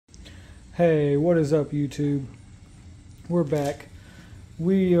Hey, what is up, YouTube? We're back.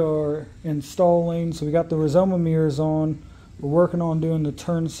 We are installing, so we got the Rizoma mirrors on. We're working on doing the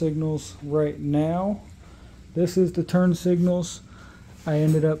turn signals right now. This is the turn signals I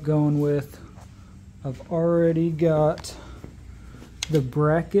ended up going with. I've already got the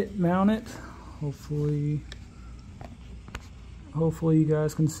bracket mounted. Hopefully you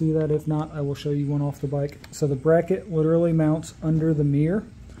guys can see that. If not, I will show you one off the bike. So the bracket literally mounts under the mirror,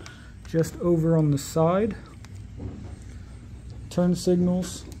 just over on the side. Turn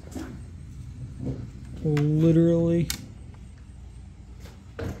signals will literally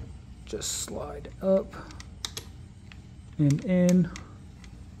just slide up and in,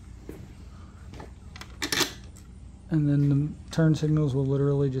 and then the turn signals will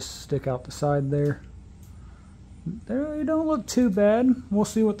literally just stick out the side there. They don't look too bad. We'll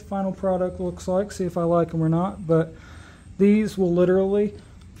see what the final product looks like, see if I like them or not, but these will literally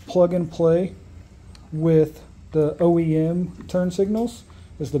plug and play with the OEM turn signals.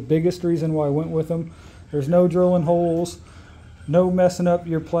 Is the biggest reason why I went with them. There's no drilling holes, no messing up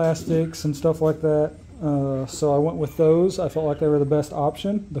your plastics and stuff like that. So I went with those. I felt like they were the best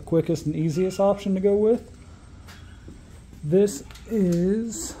option, the quickest and easiest option to go with. This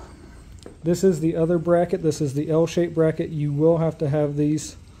is the other bracket. This is the L-shaped bracket. You will have to have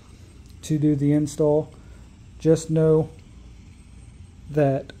these to do the install. Just know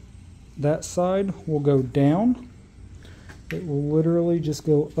that that side will go down. It will literally just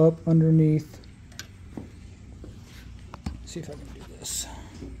go up underneath. Let's see if I can do this.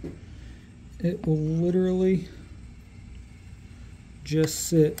 It will literally just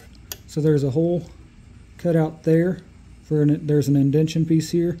sit. So there's a hole cut out there. There's an indentation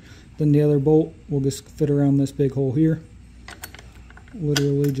piece here. Then the other bolt will just fit around this big hole here.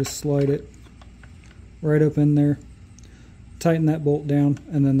 Literally just slide it right up in there. Tighten that bolt down,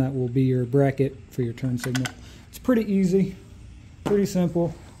 and then that will be your bracket for your turn signal. It's pretty easy, pretty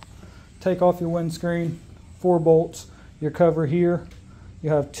simple. Take off your windscreen, 4 bolts, your cover here.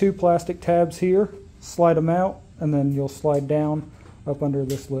 You have 2 plastic tabs here. Slide them out, and then you'll slide down up under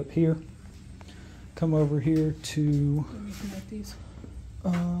this lip here. Come over here to... Let me connect these.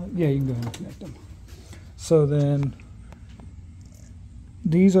 Yeah, you can go ahead and connect them. So then,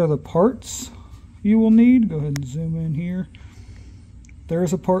 these are the parts you will need. Go ahead and zoom in here.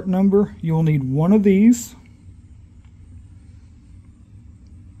 There's a part number. You will need one of these,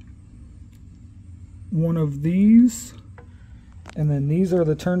 one of these, and then these are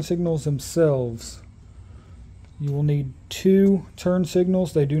the turn signals themselves. You will need 2 turn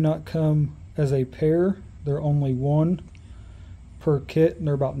signals. They do not come as a pair. They're only one per kit, and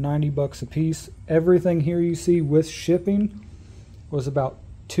they're about 90 bucks a piece. Everything here you see with shipping was about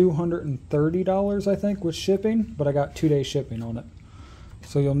 $230, I think, with shipping, but I got 2-day shipping on it.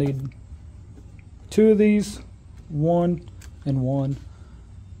 So you'll need 2 of these, 1 and 1.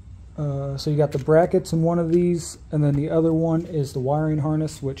 So you got the brackets in one of these, and then the other one is the wiring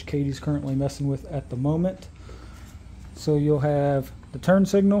harness, which Katie's currently messing with at the moment. So you'll have the turn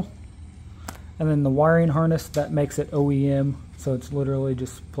signal, and then the wiring harness that makes it OEM, so it's literally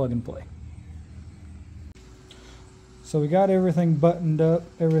just plug and play. So we got everything buttoned up,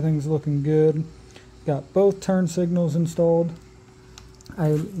 everything's looking good. Got both turn signals installed.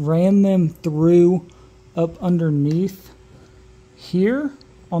 I ran them through up underneath here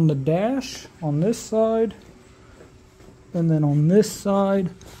on the dash on this side, and then on this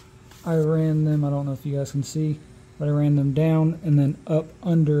side I ran them, I don't know if you guys can see, but I ran them down and then up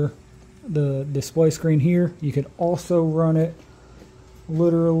under the display screen here. You could also run it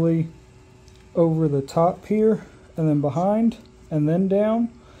literally over the top here and then behind and then down.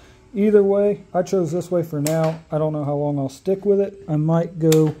 Either way, I chose this way for now. I don't know how long I'll stick with it. I might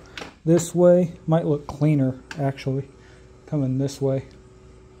go this way. Might look cleaner, actually, coming this way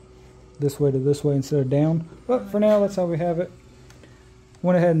to this way instead of down. But for now, that's how we have it.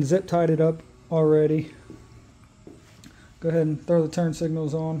 Went ahead and zip tied it up already. Go ahead and throw the turn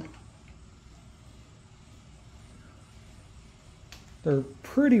signals on. They're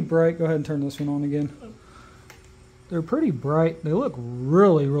pretty bright. Go ahead and turn this one on again. They're pretty bright. They look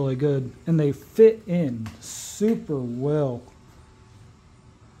really, really good. And they fit in super well.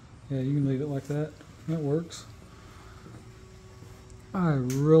 Yeah, you can leave it like that. That works. I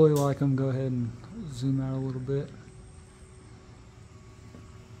really like them. Go ahead and zoom out a little bit.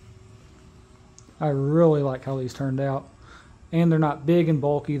 I really like how these turned out. And they're not big and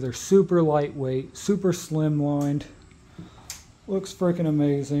bulky. They're super lightweight, super slimlined. Looks freaking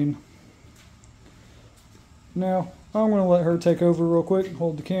amazing. Now, I'm going to let her take over real quick and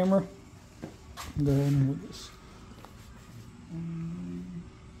hold the camera. Go ahead and hold this.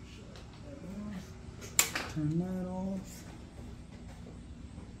 Turn that off.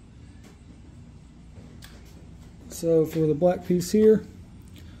 So for the black piece here,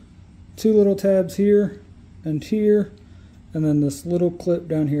 2 little tabs here and here, and then this little clip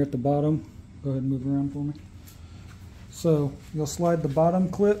down here at the bottom. Go ahead and move around for me. So you'll slide the bottom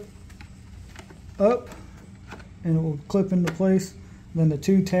clip up and it will clip into place. Then the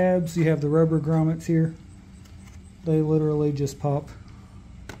 2 tabs, you have the rubber grommets here. They literally just pop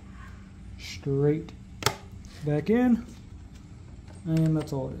straight back in, and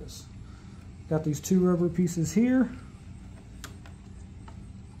that's all it is. Got these 2 rubber pieces here.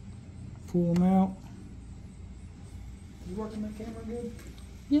 Pull them out. You working that camera good?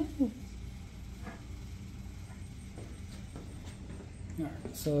 Yeah. Alright,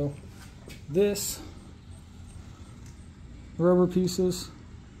 so this rubber pieces,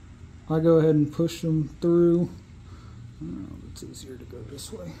 I go ahead and push them through. It's easier to go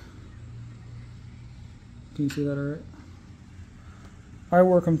this way. Can you see that alright? I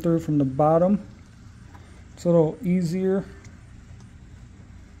work them through from the bottom. It's a little easier.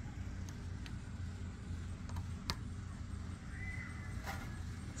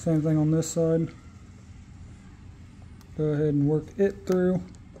 Same thing on this side. Go ahead and work it through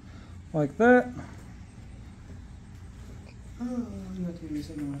like that. Oh, you have to give me a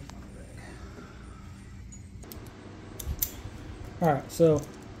second. Alright, so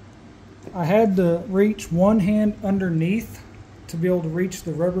I had to reach one hand underneath to be able to reach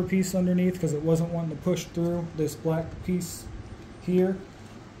the rubber piece underneath because it wasn't wanting to push through this black piece here.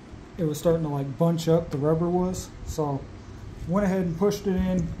 It was starting to like bunch up, the rubber was. So went ahead and pushed it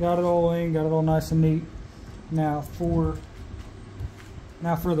in, got it all in, got it all nice and neat. Now for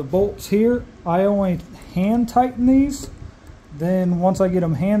the bolts here, I only hand tighten these. Then once I get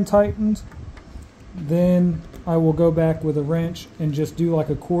them hand tightened, then I will go back with a wrench and just do like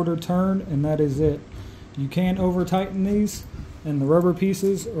a quarter turn, and that is it. You can't over tighten these, and the rubber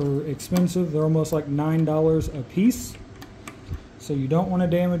pieces are expensive. They're almost like $9 a piece, so you don't want to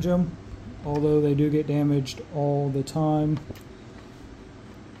damage them, although they do get damaged all the time.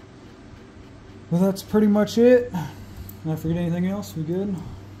 Well, that's pretty much it. Did I forget anything else? We good?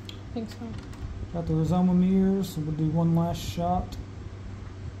 I think so. Got the Rizoma mirrors. We'll do one last shot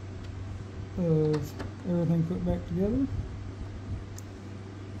of everything put back together.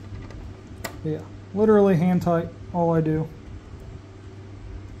 Yeah, literally hand tight, all I do.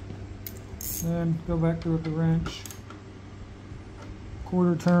 Then go back through with the wrench,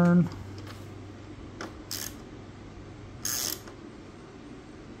 quarter turn.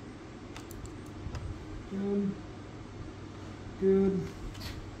 Good. Good.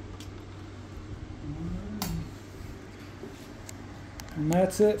 And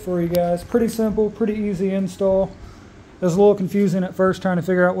that's it for you guys. Pretty simple, pretty easy install. It was a little confusing at first trying to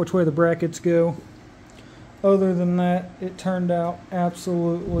figure out which way the brackets go. Other than that, it turned out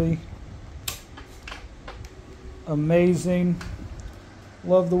absolutely amazing.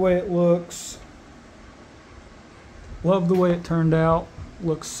 Love the way it looks. Love the way it turned out.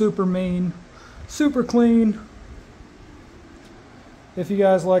 Looks super mean, super clean. If you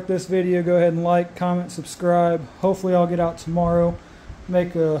guys like this video, go ahead and like, comment, subscribe. Hopefully I'll get out tomorrow,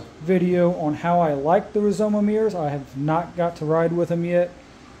 make a video on how I like the Rizoma mirrors. I have not got to ride with them yet.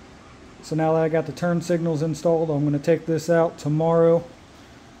 So now that I got the turn signals installed, I'm going to take this out tomorrow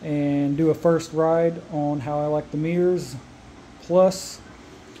and do a first ride on how I like the mirrors. Plus,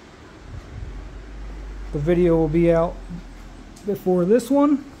 the video will be out before this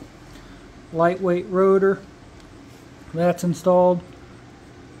one. Lightweight rotor, that's installed.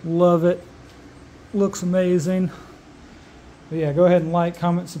 Love it. Looks amazing. But yeah, go ahead and like,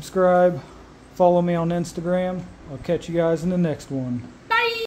 comment, subscribe. Follow me on Instagram. I'll catch you guys in the next one.